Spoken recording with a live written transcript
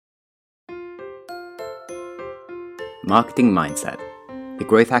Marketing Mindset, the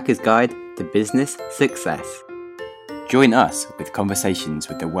growth hacker's guide to business success. Join us with conversations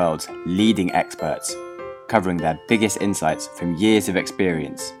with the world's leading experts, covering their biggest insights from years of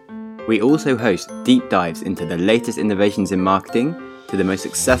experience. We also host deep dives into the latest innovations in marketing to the most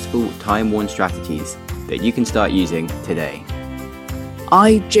successful time-worn strategies that you can start using today.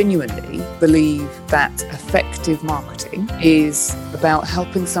 I genuinely believe that effective marketing is about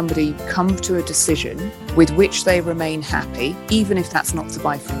helping somebody come to a decision with which they remain happy, even if that's not to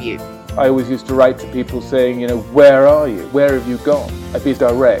buy from you. I always used to write to people saying, where are you? Where have you gone? I'd be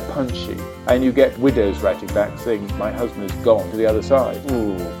direct, punchy. And you get widows writing back saying, my husband has gone to the other side.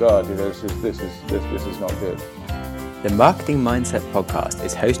 Oh God, this is not good. The Marketing Mindset podcast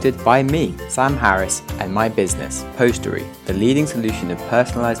is hosted by me, Sam Harris, and my business, Postery, the leading solution of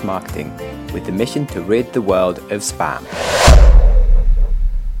personalized marketing with the mission to rid the world of spam.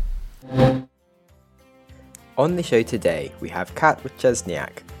 On the show today, we have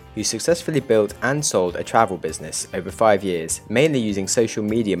Wczesniak, who successfully built and sold a travel business over 5 years, mainly using social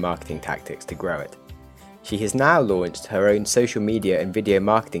media marketing tactics to grow it. She has now launched her own social media and video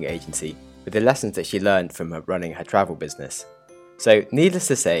marketing agency with the lessons that she learned from running her travel business. So, needless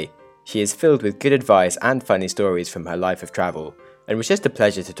to say, she is filled with good advice and funny stories from her life of travel, and it was just a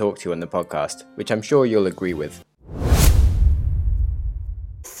pleasure to talk to you on the podcast, which I'm sure you'll agree with.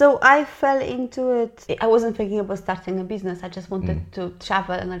 So I fell into it. I wasn't thinking about starting a business. I just wanted to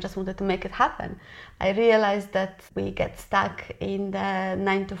travel and I just wanted to make it happen. I realized that we get stuck in the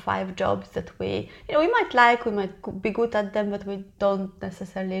 9-to-5 jobs that we might like, we might be good at them, but we don't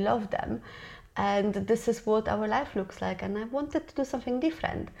necessarily love them. And this is what our life looks like. And I wanted to do something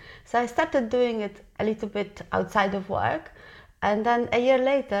different. So I started doing it a little bit outside of work. And then a year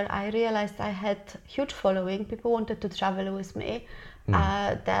later, I realized I had huge following. People wanted to travel with me.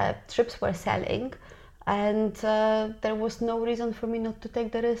 The trips were selling, and there was no reason for me not to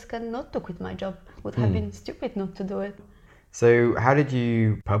take the risk and not to quit my job. It would have been stupid not to do it. So how did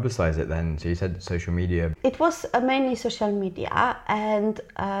you publicize it then? So you said social media. It was mainly social media, and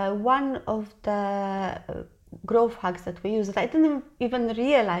one of the growth hacks that we used, I didn't even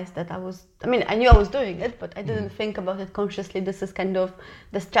realize that I knew I was doing it, but I didn't think about it consciously. This is kind of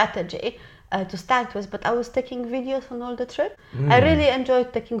the strategy to start with, but I was taking videos on all the trips. I really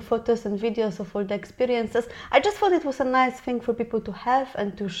enjoyed taking photos and videos of all the experiences. I just thought it was a nice thing for people to have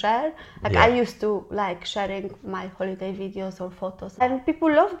and to share. I used to like sharing my holiday videos or photos, and people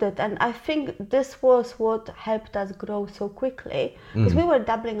loved it. And I think this was what helped us grow so quickly, because we were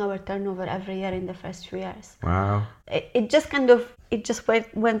doubling our turnover every year in the first 3 years. Wow. It just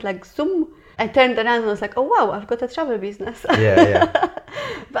went like zoom. I turned around and I was like, oh wow, I've got a travel business. Yeah.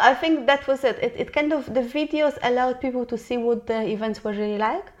 But I think that was it. It kind of, the videos allowed people to see what the events were really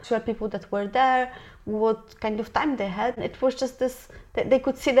like, show people that were there, what kind of time they had. It was just this, they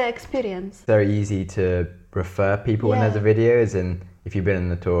could see the experience. Very easy to refer people when there's a video, as in if you've been on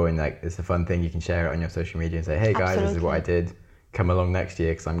the tour and it's a fun thing, you can share it on your social media and say, hey guys, This is what I did, come along next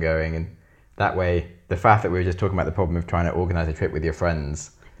year because I'm going. And that way, the fact that we were just talking about the problem of trying to organise a trip with your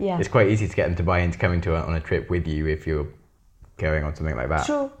friends, it's quite easy to get them to buy into coming on a trip with you if you're going on something like that.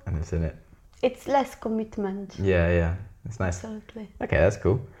 True. And it's in it. It's less commitment. Yeah. It's nice. Absolutely. Okay, that's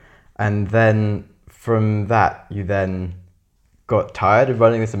cool. And then from that, you then got tired of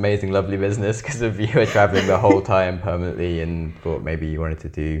running this amazing, lovely business because of you were traveling the whole time permanently and thought maybe you wanted to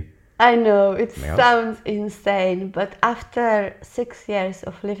do. I know, it sounds insane, but after 6 years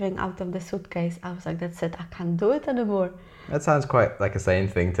of living out of the suitcase, I was like, that's it, I can't do it anymore. That sounds quite like a sane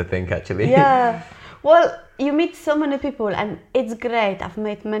thing to think, actually. Yeah. Well, you meet so many people and it's great. I've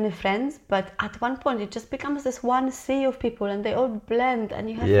made many friends, but at one point it just becomes this one sea of people and they all blend and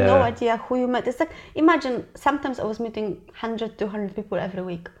you have no idea who you met. It's like, imagine, sometimes I was meeting 100, 200 people every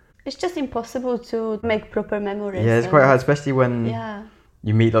week. It's just impossible to make proper memories. Yeah, it's quite hard, especially when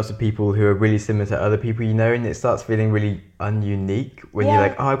you meet lots of people who are really similar to other people you know, and it starts feeling really ununique when you're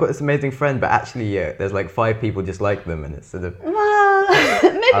like, oh, I've got this amazing friend, but actually there's like 5 people just like them, and it's sort of... Well,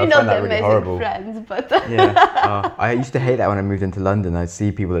 maybe not the really amazing horrible. Friends, but... I used to hate that when I moved into London. I'd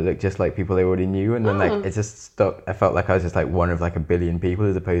see people that looked just like people I already knew, and then it just stopped. I felt like I was just like one of like a billion people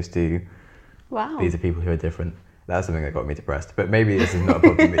as opposed to these are people who are different. That's something that got me depressed, but maybe this is not a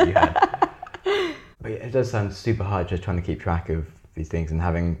problem that you had. But it does sound super hard just trying to keep track of these things and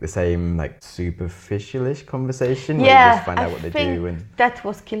having the same like superficialish conversation where you just find out what they do. And that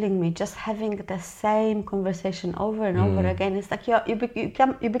was killing me, just having the same conversation over and over again. It's like you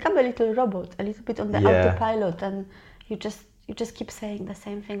become a little robot, a little bit on the autopilot, and you just keep saying the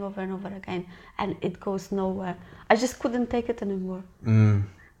same thing over and over again, and it goes nowhere. I just couldn't take it anymore.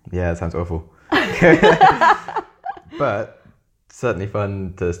 Yeah, that sounds awful. But certainly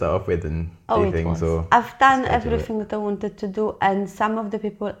fun to start off with and do things. Or I've done everything that I wanted to do, and some of the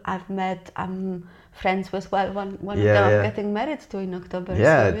people I've met, I'm friends with. Well, one of them I'm getting married to in October.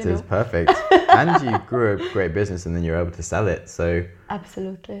 Yeah, so, it's perfect. And you grew a great business, and then you're able to sell it. So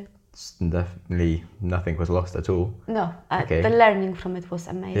absolutely. Definitely nothing was lost at all. No, the learning from it was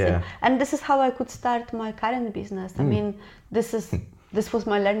amazing. And this is how I could start my current business. I mean, this was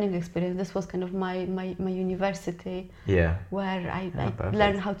my learning experience. This was kind of my university where I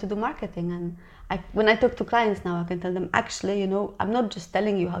learned how to do marketing. And when I talk to clients now, I can tell them, actually, I'm not just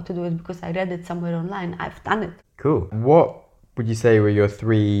telling you how to do it because I read it somewhere online. I've done it. Cool. What would you say were your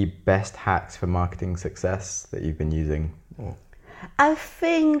 3 best hacks for marketing success that you've been using? I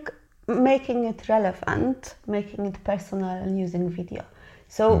think making it relevant, making it personal, and using video.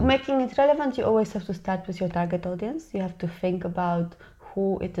 So making it relevant, you always have to start with your target audience. You have to think about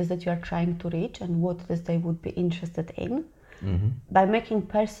who it is that you are trying to reach and what it is they would be interested in. By making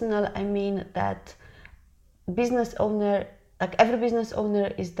personal, I mean that business owner, like every business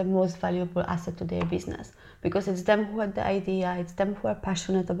owner, is the most valuable asset to their business, because it's them who had the idea, it's them who are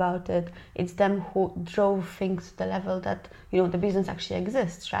passionate about it, it's them who drove things to the level that the business actually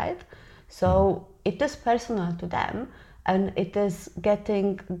exists, right? So it is personal to them, and it is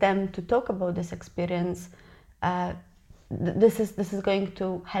getting them to talk about this experience. This is going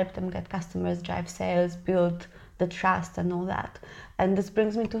to help them get customers, drive sales, build the trust and all that. And this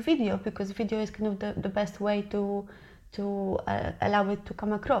brings me to video, because video is kind of the best way to allow it to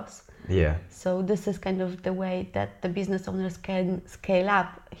come across. Yeah. So this is kind of the way that the business owners can scale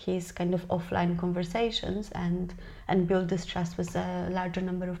up his kind of offline conversations and build this trust with a larger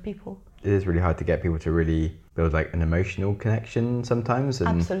number of people. It is really hard to get people to really build like an emotional connection sometimes. And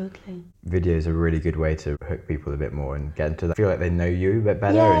absolutely. Video is a really good way to hook people a bit more and get into feel like they know you a bit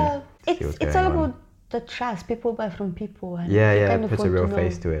better. Yeah, and it's all about the trust. People buy from people. And it puts a real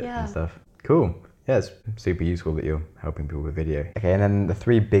face to it and stuff. Cool. Yeah, it's super useful that you're helping people with video. Okay, and then the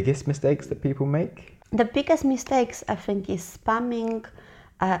 3 biggest mistakes that people make? The biggest mistakes, I think, is spamming,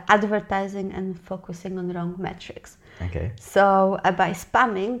 advertising, and focusing on wrong metrics. Okay. So by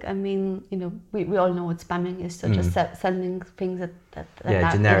spamming, I mean, we all know what spamming is. So just sending things that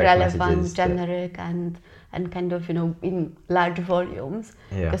are irrelevant, messages, generic, and kind of, in large volumes,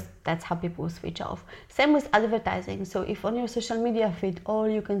 because that's how people switch off. Same with advertising. So if on your social media feed all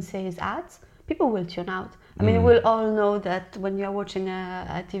you can say is ads, people will tune out. I mean, we'll all know that when you're watching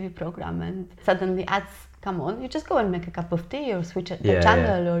a TV program and suddenly ads come on, you just go and make a cup of tea or switch the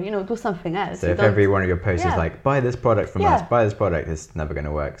channel or, do something else. So if every one of your posts is like, buy this product from us, buy this product, it's never going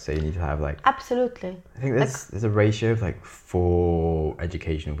to work. So you need to have like... Absolutely. I think there's a ratio of like 4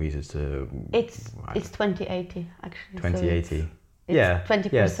 educational pieces to... It's 20/80 actually. 20/80. It's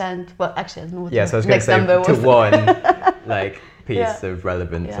 20%. Yes. Well, actually, I don't know what so I was going to say to one like piece of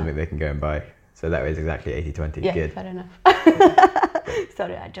relevant, something they can go and buy. So that was exactly 80/20. Yeah, good. Fair enough.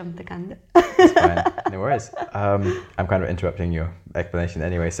 Sorry, I jumped the gun. It's fine. No worries. I'm kind of interrupting your explanation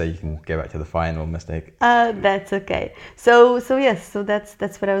anyway, so you can go back to the final mistake. That's okay. So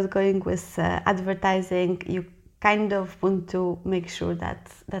that's where I was going with advertising. You kind of want to make sure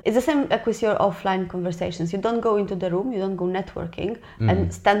that it's the same like with your offline conversations. You don't go into the room, you don't go networking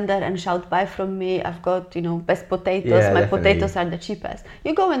and stand there and shout, buy from me, I've got, best potatoes, my potatoes are the cheapest.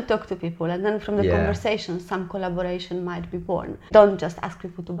 You go and talk to people, and then from the conversation, some collaboration might be born. Don't just ask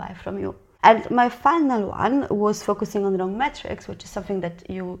people to buy from you. And my final one was focusing on wrong metrics, which is something that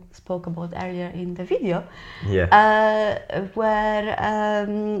you spoke about earlier in the video, where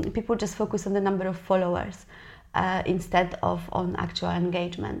people just focus on the number of followers instead of on actual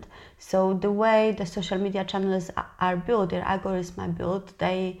engagement. So the way the social media channels are built, their algorithms are built,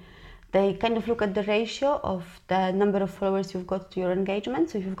 they kind of look at the ratio of the number of followers you've got to your engagement.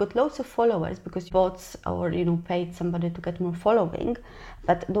 So if you've got loads of followers because bots or paid somebody to get more following,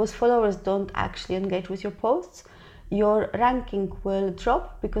 but those followers don't actually engage with your posts, your ranking will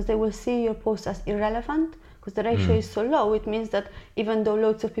drop because they will see your post as irrelevant. Because the ratio is so low, it means that even though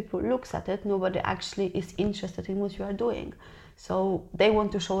loads of people looks at it, nobody actually is interested in what you are doing. So they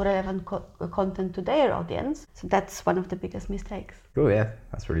want to show relevant content to their audience. So that's one of the biggest mistakes. Cool, yeah,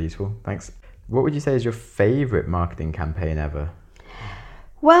 that's really useful. Thanks. What would you say is your favorite marketing campaign ever?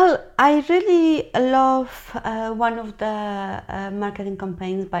 Well, I really love one of the marketing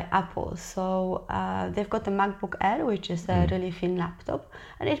campaigns by Apple. So they've got a MacBook Air, which is a really thin laptop.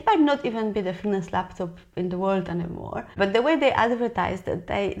 And it might not even be the thinnest laptop in the world anymore. But the way they advertised it,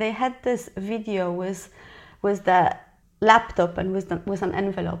 they had this video with the laptop and with an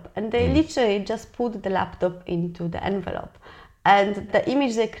envelope. And they literally just put the laptop into the envelope. And the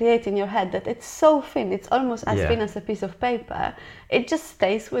image they create in your head, that it's so thin, it's almost as thin as a piece of paper, it just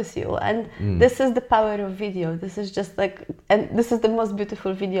stays with you. And this is the power of video. This is just like, and this is the most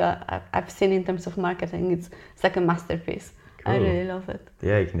beautiful video I've seen in terms of marketing. It's like a masterpiece. Cool. I really love it.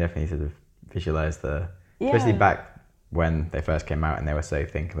 Yeah, you can definitely sort of visualize especially back when they first came out and they were so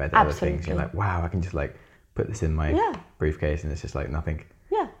thin compared to other things. You're like, wow, I can just like put this in my briefcase and it's just like nothing.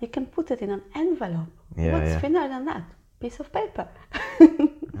 Yeah, you can put it in an envelope. What's thinner than that? Piece of paper.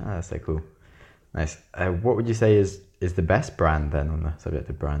 That's so cool. Nice. What would you say is the best brand then, on the subject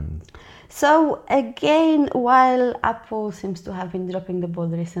of brands? So again, while Apple seems to have been dropping the ball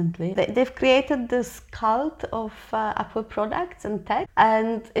recently, they've created this cult of Apple products and tech,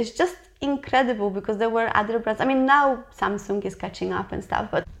 and it's just incredible because there were other brands. I mean, now Samsung is catching up and stuff,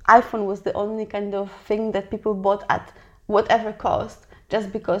 but iPhone was the only kind of thing that people bought at whatever cost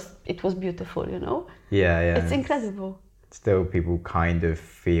just because it was beautiful, you know? Yeah. It's incredible. Still, people kind of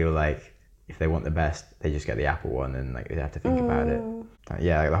feel like if they want the best, they just get the Apple one and like they have to think about it. Like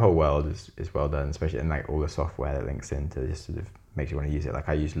the whole world is well done, especially in like all the software that links into just sort of makes you want to use it. Like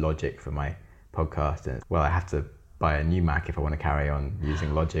I use Logic for my podcast, and I have to buy a new Mac if I want to carry on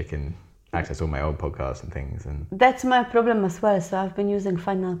using Logic and access all my old podcasts and things. And that's my problem as well. So I've been using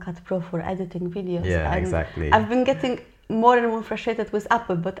Final Cut Pro for editing videos. Yeah, exactly. I've been getting more and more frustrated with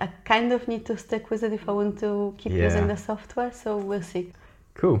Apple, but I kind of need to stick with it if I want to keep using the software, so we'll see.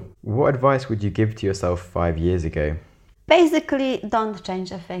 Cool. What advice would you give to yourself 5 years ago? Basically, don't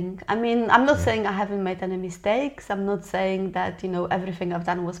change a thing. I mean, I'm not saying I haven't made any mistakes. I'm not saying that, everything I've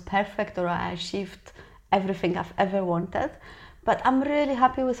done was perfect or I achieved everything I've ever wanted. But I'm really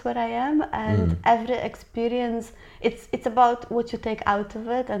happy with where I am, and every experience, it's about what you take out of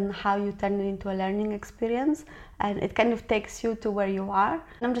it and how you turn it into a learning experience, and it kind of takes you to where you are.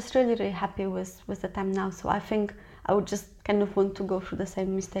 And I'm just really, really happy with the time now. So I think I would just kind of want to go through the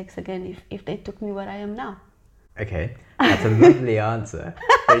same mistakes again if they took me where I am now. Okay, that's a lovely answer,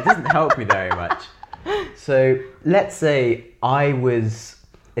 but it doesn't help me very much. So let's say I was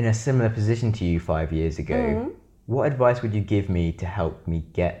in a similar position to you 5 years ago. What advice would you give me to help me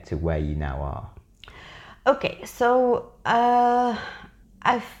get to where you now are? Okay, so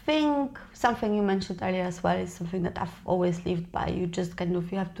I think something you mentioned earlier as well is something that I've always lived by. You just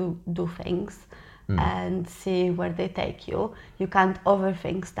you have to do things and see where they take you. You can't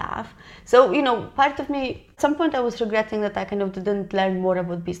overthink stuff. So, part of me, at some point I was regretting that I kind of didn't learn more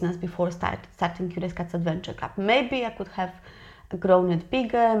about business before starting Curious Cats Adventure Club. Maybe I could have grown it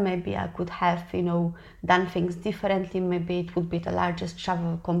bigger, maybe I could have, done things differently, maybe it would be the largest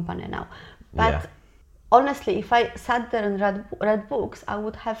travel company now. But honestly, if I sat there and read books, I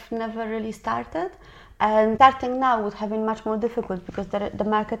would have never really started. And starting now would have been much more difficult because the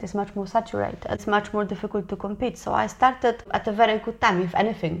market is much more saturated. It's much more difficult to compete. So I started at a very good time. If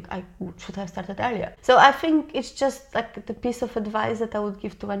anything, I should have started earlier. So I think it's just like the piece of advice that I would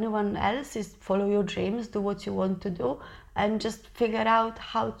give to anyone else is follow your dreams, do what you want to do, and just figure out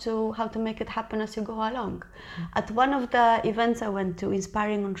how to make it happen as you go along. At one of the events I went to,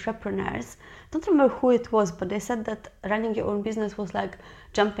 Inspiring Entrepreneurs, I don't remember who it was, but they said that running your own business was like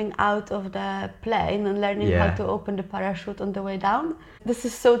jumping out of the plane and learning how to open the parachute on the way down. This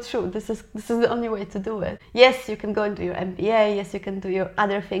is so true. This is the only way to do it. Yes, you can go and do your MBA, yes, you can do your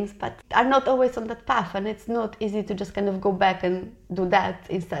other things, but are not always on that path, and it's not easy to just kind of go back and do that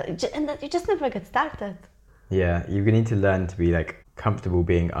instead. And that you just never get started. Yeah, you need to learn to be like comfortable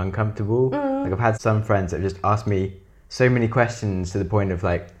being uncomfortable. Like I've had some friends that have just asked me so many questions to the point of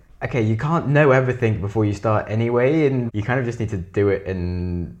like, okay, you can't know everything before you start anyway, and you kind of just need to do it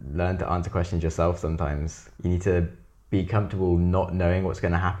and learn to answer questions yourself sometimes. You need to be comfortable not knowing what's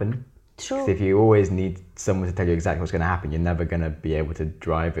going to happen. True. Because if you always need someone to tell you exactly what's going to happen, you're never going to be able to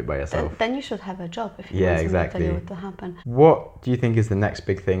drive it by yourself. Then you should have a job if you want someone to tell you what to happen. What do you think is the next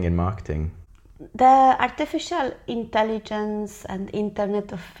big thing in marketing? The artificial intelligence and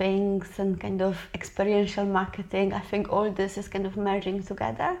Internet of Things and kind of experiential marketing, I think all this is kind of merging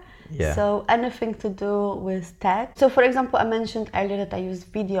together. Yeah. So anything to do with tech. So for example, I mentioned earlier that I use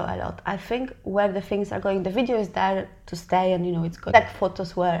video a lot. I think where the things are going, the video is there to stay, and it's good. Like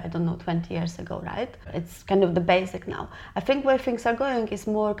photos were, 20 years ago, right? It's kind of the basic now. I think where things are going is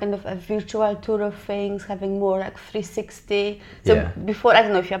more kind of a virtual tour of things, having more like 360. So before, I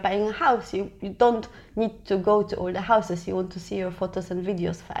don't know, if you're buying a house, you don't need to go to all the houses. You want to see your photos and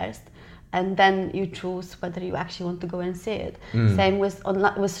videos first, and then you choose whether you actually want to go and see it. Same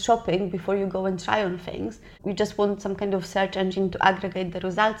with shopping. Before you go and try on things, you just want some kind of search engine to aggregate the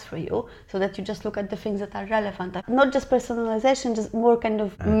results for you, so that you just look at the things that are relevant. Not just personalization, just more kind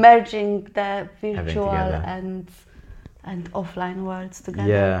of merging the virtual and and offline worlds together.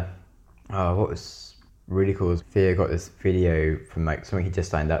 Yeah. Oh, what was really cool is Theo got this video from like something he just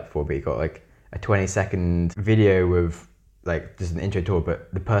signed up for, but he got like a 20-second video of like just an intro tour,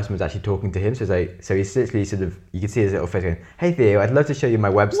 but the person was actually talking to him. So it's like, so he's literally sort of, you can see his little face going, "Hey Theo, I'd love to show you my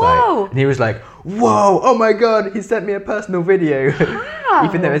website." Whoa. And he was like, "Whoa, oh my God, he sent me a personal video." Wow.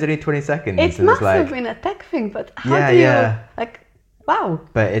 Even though it was only 20 seconds. It and must it's like, have been a tech thing, but how Yeah, do you, yeah. like, wow.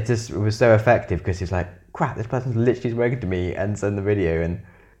 but it was so effective because he's like, crap, this person's literally spoken to me and sent the video, and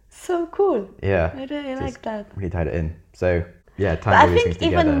So cool. yeah. I really just like that. Really tied it in. So yeah, But tying I all these think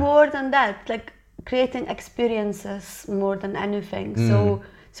things even together. more than that, like creating experiences more than anything.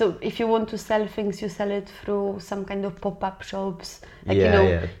 So if you want to sell things, you sell it through some kind of pop-up shops. Like,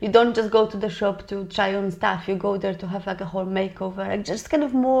 Yeah. you don't just go to the shop to try on stuff. You go there to have like a whole makeover, like just kind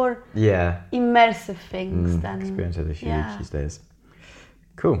of more Yeah. immersive things than Experiences are huge yeah. these days.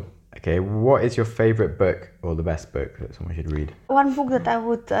 Cool. Okay, what is your favourite book or the best book that someone should read? One book that I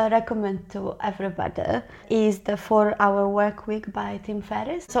would recommend to everybody is The 4-Hour Work Week by Tim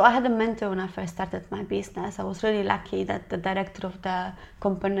Ferriss. So I had a mentor when I first started my business. I was really lucky that the director of the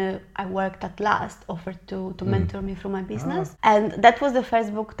company I worked at last offered to mentor me through my business. And that was the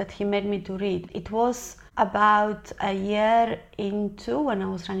first book that he made me to read. It was about a year into when I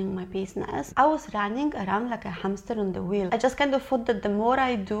was running my business. I was running around like a hamster on the wheel. I just kind of thought that the more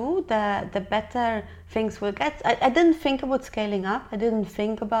I do, the better things will get. I didn't think about scaling up. I didn't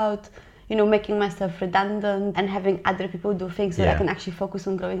think about, making myself redundant and having other people do things so that I can actually focus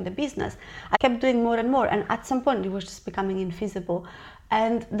on growing the business. I kept doing more and more, and at some point it was just becoming infeasible.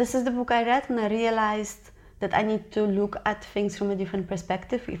 And this is the book I read, and I realized that I need to look at things from a different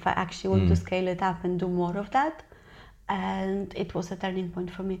perspective if I actually want to scale it up and do more of that. And it was a turning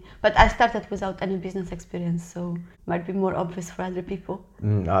point for me. But I started without any business experience, so it might be more obvious for other people.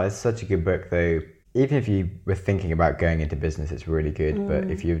 It's such a good book though. Even if you were thinking about going into business, it's really good.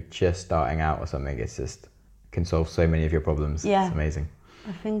 But if you're just starting out or something, it's just can solve so many of your problems. Yeah. It's amazing.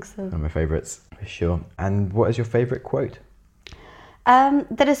 I think so. One of my favourites, for sure. And what is your favourite quote?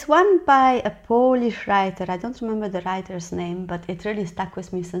 There is one by a Polish writer. I don't remember the writer's name, but it really stuck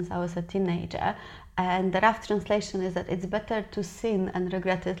with me since I was a teenager. And the rough translation is that it's better to sin and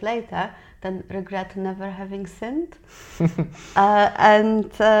regret it later than regret never having sinned.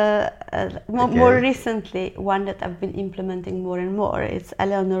 More recently, one that I've been implementing more and more, it's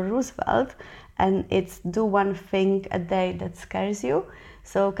Eleanor Roosevelt, and it's do one thing a day that scares you.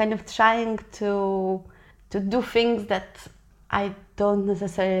 So kind of trying to do things that I don't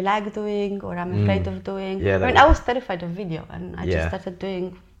necessarily like doing or I'm afraid of doing. Yeah, I mean, I was terrified of video, and I just started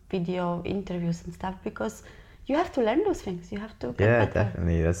doing video interviews and stuff because you have to learn those things. You have to get better.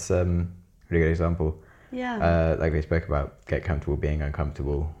 Definitely. That's a really good example. Yeah. Like we spoke about, get comfortable being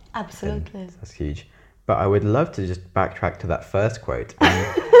uncomfortable. Absolutely. That's huge. But I would love to just backtrack to that first quote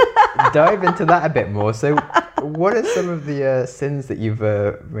and dive into that a bit more. So what are some of the sins that you've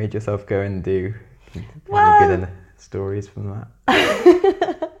made yourself go and do? Any good stories from that?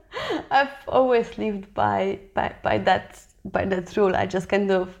 I've always lived by that rule. I just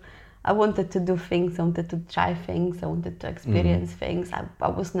I wanted to do things, I wanted to try things, I wanted to experience things. I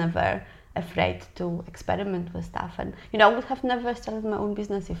was never afraid to experiment with stuff, and I would have never started my own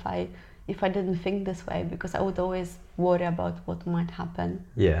business if I didn't think this way, because I would always worry about what might happen.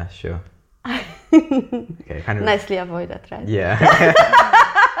 Yeah, sure. Okay, kind of nicely avoided, right? Yeah.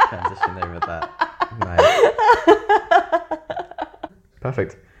 Transition over that. Nice.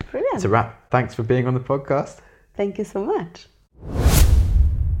 Perfect. Brilliant. It's a wrap. Thanks for being on the podcast. Thank you so much.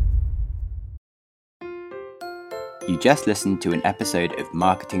 You just listened to an episode of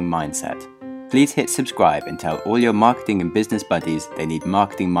Marketing Mindset. Please hit subscribe and tell all your marketing and business buddies they need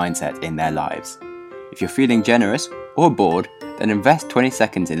marketing mindset in their lives. If you're feeling generous or bored, then invest 20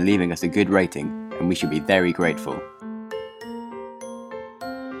 seconds in leaving us a good rating, and we should be very grateful.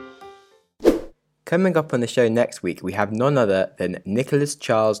 Coming up on the show next week, we have none other than Nicholas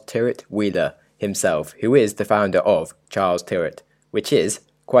Charles Tyrwhitt Wheeler himself, who is the founder of Charles Tyrwhitt, which is,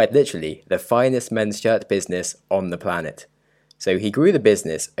 quite literally, the finest men's shirt business on the planet. So he grew the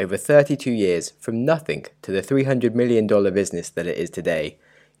business over 32 years from nothing to the $300 million business that it is today.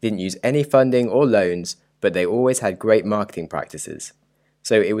 He didn't use any funding or loans, but they always had great marketing practices.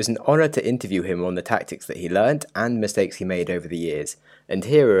 So it was an honour to interview him on the tactics that he learned and mistakes he made over the years. And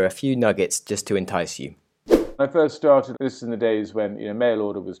here are a few nuggets just to entice you. When I first started, this is in the days when mail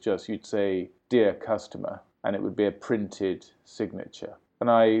order was just, you'd say, "Dear customer," and it would be a printed signature. And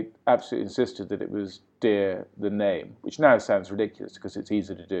I absolutely insisted that it was "Dear the name," which now sounds ridiculous because it's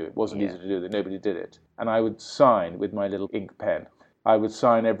easy to do. It wasn't easy to do, that nobody did it. And I would sign with my little ink pen. I would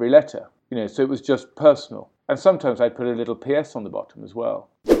sign every letter, so it was just personal. And sometimes I put a little PS on the bottom as well.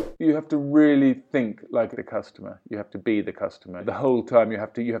 You have to really think like the customer. You have to be the customer. The whole time you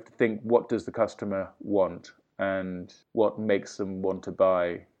have to think, what does the customer want and what makes them want to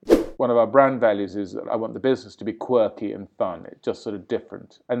buy. One of our brand values is that I want the business to be quirky and fun. It's just sort of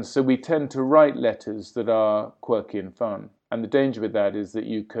different. And so we tend to write letters that are quirky and fun. And the danger with that is that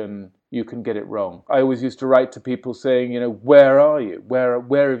you can get it wrong. I always used to write to people saying, where are you?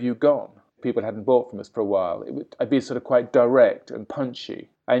 Where have you gone? People hadn't bought from us for a while. I'd be sort of quite direct and punchy.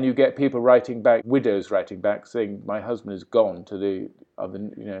 And you get people writing back, widows writing back, saying, my husband has gone to the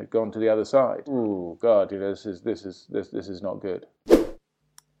other side. Ooh, God, this is not good.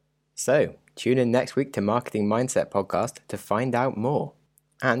 So, tune in next week to Marketing Mindset Podcast to find out more.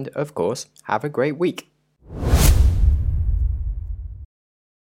 And, of course, have a great week.